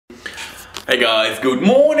Hey guys, good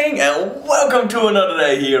morning and welcome to another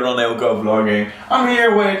day here on EelcoVlogging. I'm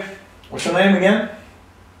here with... what's your name again?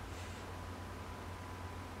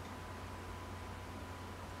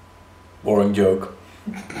 Boring joke.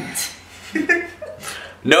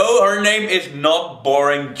 No, her name is not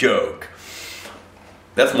Boring Joke.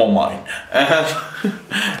 That's more mine.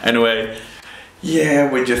 Anyway,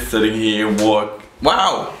 yeah, we're just sitting here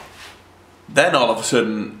Wow! Then all of a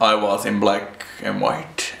sudden I was in black and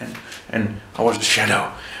white and I was a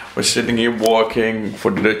shadow. We're sitting here walking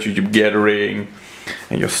for the Dutch YouTube gathering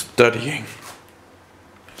and you're studying.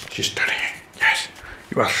 She's studying. Yes,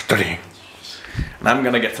 you are studying. And I'm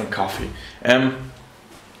gonna get some coffee. Where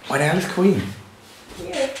the hell is Queen?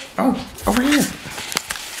 Here. Oh, over here.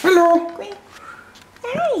 Hello. Queen.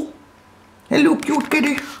 Hi. Hello, cute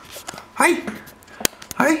kitty. Hi.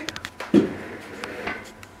 Hi.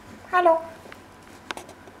 Hello.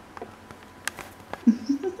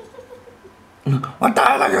 What the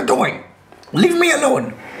hell are you doing? Leave me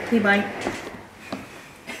alone. Okay, bye.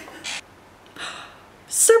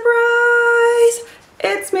 Surprise!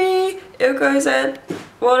 It's me, Eelco's at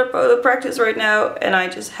water polo practice right now, and I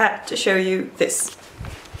just had to show you this.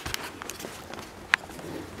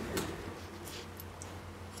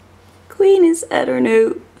 Queen is at her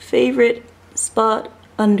new favorite spot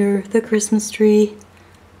under the Christmas tree.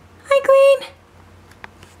 Hi, Queen!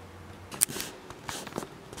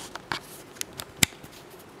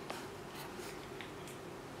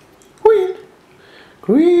 Queen.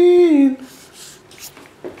 Queen.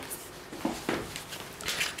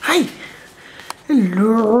 Hi.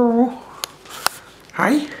 Hello.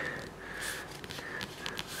 Hi.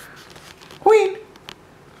 Queen.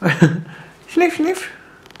 Sniff, sniff.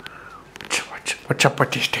 What's up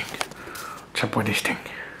with this thing? What's up with this thing?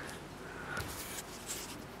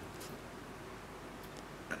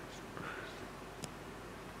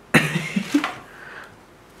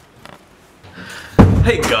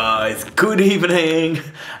 Hey guys, good evening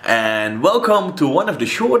and welcome to one of the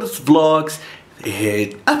shortest vlogs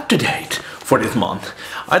up to date for this month.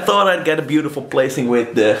 I thought I'd get a beautiful placing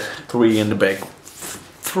with the tree in the back.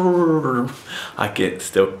 I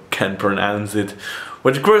still can't pronounce it.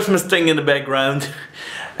 With the Christmas thing in the background.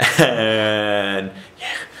 And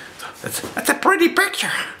yeah, that's a pretty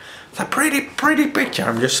picture. It's a pretty picture.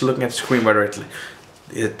 I'm just looking at the screen whether it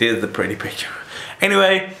is a pretty picture.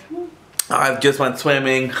 Anyway, I've just went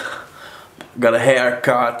swimming, got a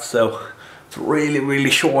haircut, so it's really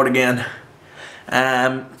short again.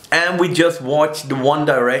 And we just watched the One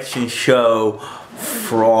Direction show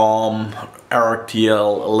from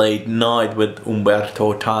RTL Late Night with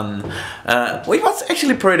Umberto Tan, which was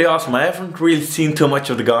actually pretty awesome. I haven't really seen too much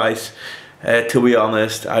of the guys, to be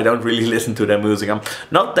honest. I don't really listen to their music. I'm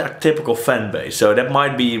not their typical fan base, so that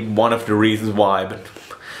might be one of the reasons why, but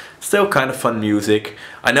still kind of fun music.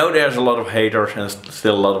 I know there's a lot of haters and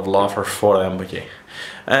still a lot of lovers for them, but yeah.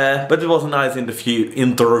 But it was a nice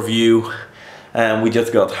interview. And we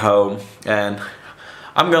just got home and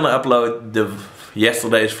I'm gonna upload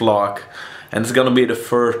yesterday's vlog, and it's gonna be the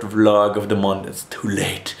first vlog of the month. It's too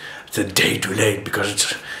late. It's a day too late because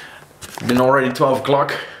it's been already 12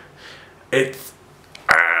 o'clock. It's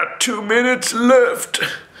 2 minutes left.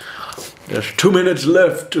 There's 2 minutes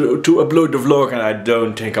left to upload the vlog, and I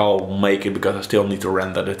don't think I'll make it because I still need to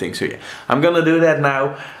render the thing. So yeah, I'm gonna do that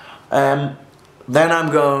now. Then I'm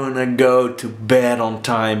gonna go to bed on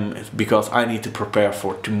time because I need to prepare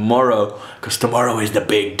for tomorrow, because tomorrow is the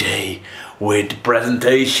big day with the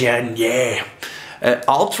presentation. Yeah,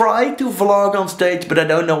 I'll try to vlog on stage, but I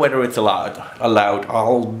don't know whether it's allowed.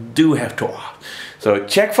 I'll do have to. So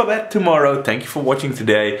check for that tomorrow. Thank you for watching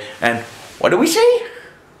today, and what do we say?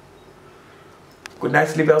 Good night,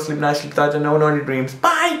 sleep well, sleep nice, sleep tight, and no naughty dreams.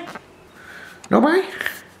 Bye. No bye.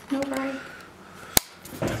 No, bye.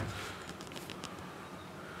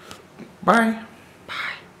 Bye.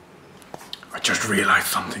 Bye. I just realized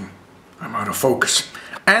something. I'm out of focus.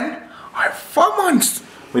 And I have 4 months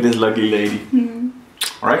with this lucky lady.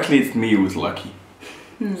 Or actually it's me who's lucky.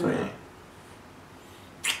 So yeah.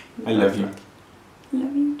 I love you.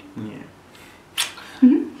 Love you. Yeah.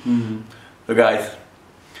 So guys,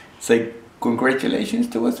 say congratulations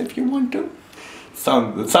to us if you want to.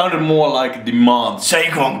 It sounded more like a demand.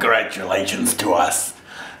 Say congratulations to us.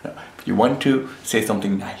 If you want to, say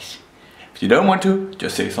something nice. If you don't want to,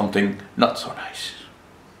 just say something not so nice.